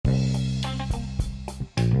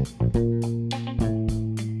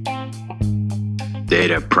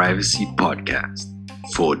Data Privacy Podcast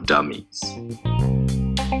for Dummies.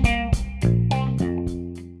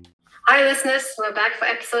 Hi listeners, we're back for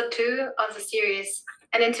episode 2 of the series.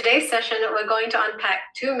 And in today's session, we're going to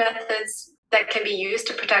unpack 2 methods that can be used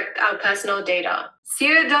to protect our personal data.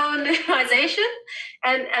 Pseudonymization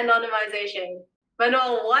and anonymization.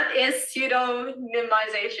 Manuel, what is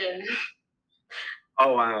pseudonymization?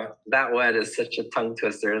 Oh, wow. That word is such a tongue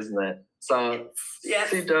twister, isn't it? So Yes.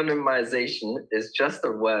 Pseudonymization is just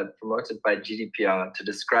a word promoted by GDPR to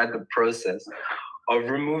describe the process of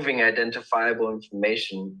removing identifiable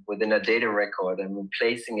information within a data record and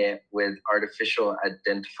replacing it with artificial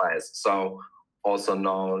identifiers, so also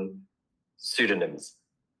known pseudonyms.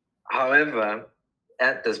 However,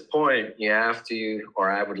 at this point, you have to, or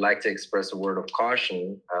I would like to express a word of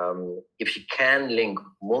caution. If you can link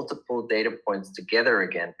multiple data points together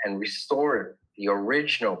again and restore the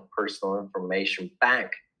original personal information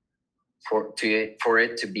back for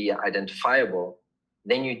it to be identifiable,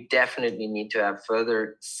 then you definitely need to have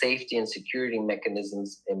further safety and security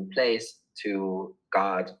mechanisms in place to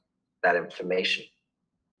guard that information.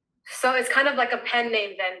 So it's kind of like a pen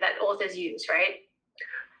name then that authors use, right?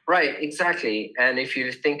 Right, exactly. And if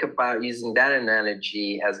you think about using that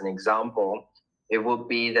analogy as an example, it would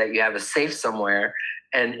be that you have a safe somewhere,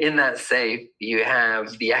 and in that safe, you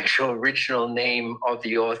have the actual original name of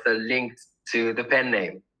the author linked to the pen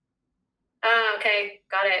name. Ah, okay,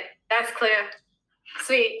 got it. That's clear.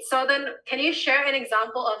 Sweet. So then, can you share an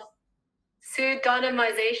example of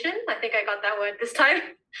pseudonymization? I think I got that word this time,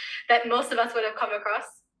 that most of us would have come across.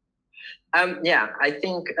 Yeah, I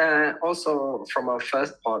think also from our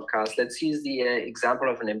first podcast, let's use the example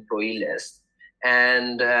of an employee list,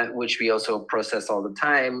 and which we also process all the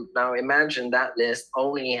time. Now imagine that list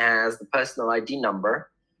only has the personal ID number,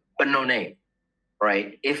 but no name,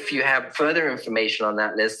 right? If you have further information on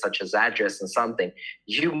that list, such as address and something,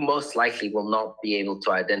 you most likely will not be able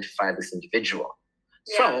to identify this individual.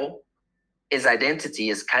 Yeah. So his identity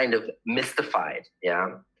is kind of mystified,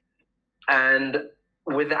 yeah? And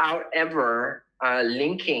without ever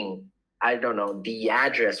linking, I don't know, the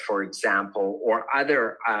address, for example, or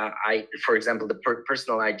other, for example, the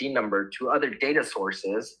personal ID number to other data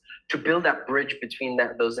sources to build that bridge between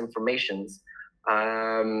those informations,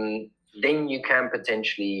 then you can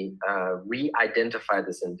potentially re-identify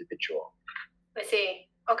this individual. I see.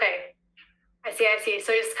 Okay. I see.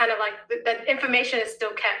 So it's kind of like the information is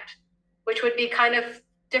still kept, which would be kind of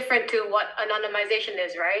different to what anonymization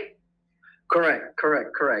is, right?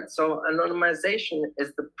 Correct. So anonymization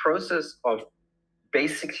is the process of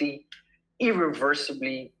basically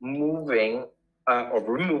irreversibly moving or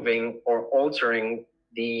removing or altering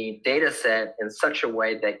the data set in such a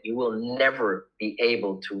way that you will never be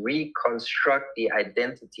able to reconstruct the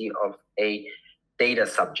identity of a data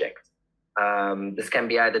subject. This can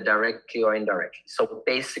be either directly or indirectly. So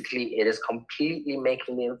basically, it is completely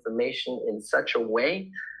making the information in such a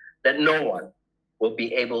way that no one will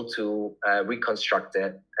be able to reconstruct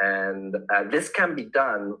it. And this can be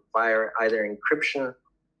done via either encryption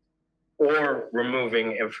or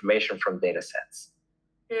removing information from data sets.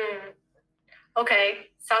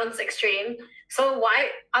 Okay, sounds extreme. So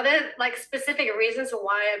why are there like specific reasons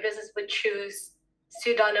why a business would choose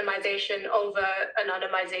pseudonymization over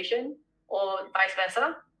anonymization or vice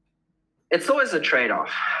versa? It's always a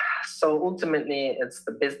trade-off. So ultimately, it's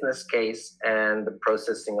the business case and the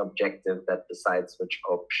processing objective that decides which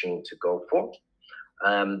option to go for.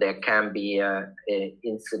 There can be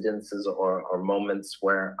incidences or moments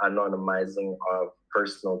where anonymizing of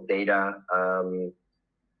personal data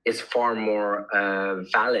is far more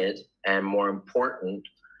valid and more important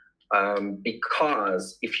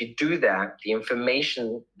because if you do that, the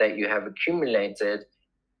information that you have accumulated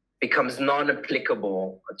becomes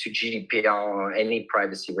non-applicable to GDPR or any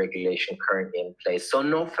privacy regulation currently in place. So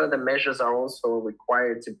no further measures are also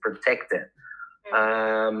required to protect it.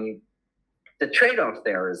 The trade-off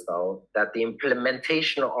there is, though, that the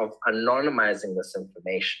implementation of anonymizing this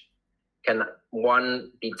information can,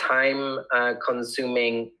 one, be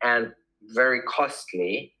time-consuming and very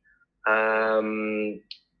costly in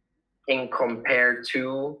compared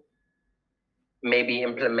to maybe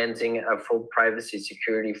implementing a full privacy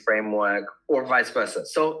security framework or vice versa.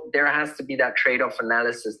 So there has to be that trade-off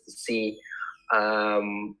analysis to see,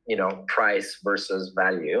 price versus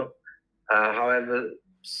value. However,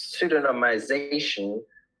 pseudonymization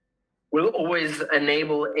will always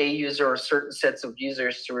enable a user or certain sets of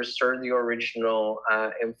users to restore the original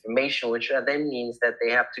information, which then means that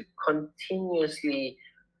they have to continuously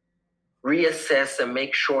reassess and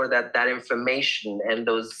make sure that that information and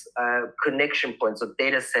those connection points of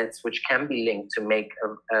data sets which can be linked to make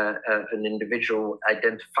an individual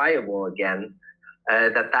identifiable again,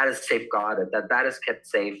 that is safeguarded, that is kept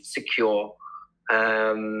safe, secure.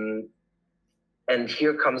 And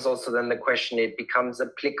here comes also then the question, it becomes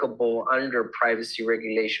applicable under privacy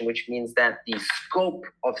regulation, which means that the scope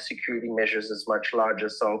of security measures is much larger.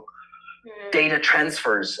 So data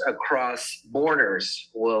transfers across borders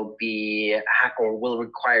will be or will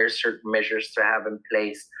require certain measures to have in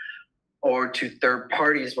place, or to third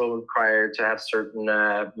parties will require to have certain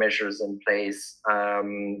measures in place.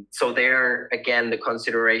 So there, again, the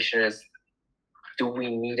consideration is, do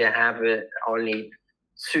we need to have it only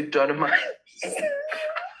pseudonymized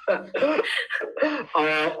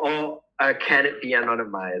or can it be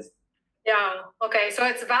anonymized? Yeah. Okay. So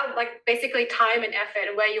it's about like basically time and effort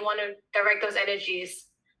and where you want to direct those energies.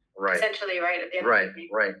 Right. Essentially, right? At the end right. of the day.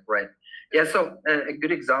 Right. Yeah. So a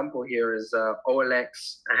good example here is OLX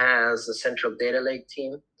has a central data lake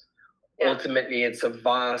team. Yeah. Ultimately, it's a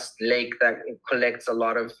vast lake that collects a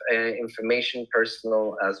lot of information,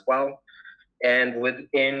 personal as well. And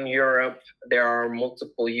within Europe, there are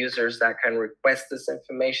multiple users that can request this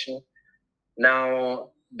information.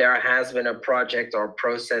 Now, there has been a project or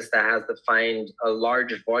process that has defined a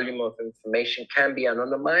large volume of information can be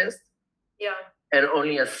anonymized. Yeah. And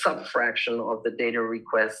only a sub-fraction of the data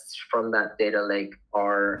requests from that data lake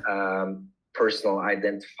are personal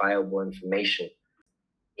identifiable information.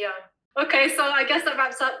 Yeah. Okay, so I guess that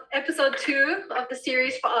wraps up episode 2 of the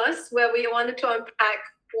series for us, where we wanted to unpack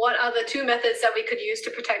what are the 2 methods that we could use to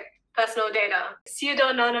protect personal data.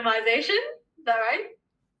 Pseudonymization, is that right?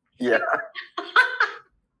 Yeah.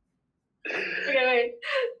 Okay, wait.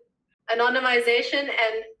 Anonymization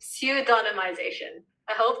and pseudonymization.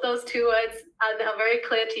 I hope those 2 words are very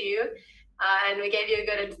clear to you, and we gave you a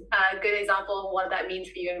good example of what that means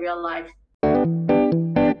for you in real life.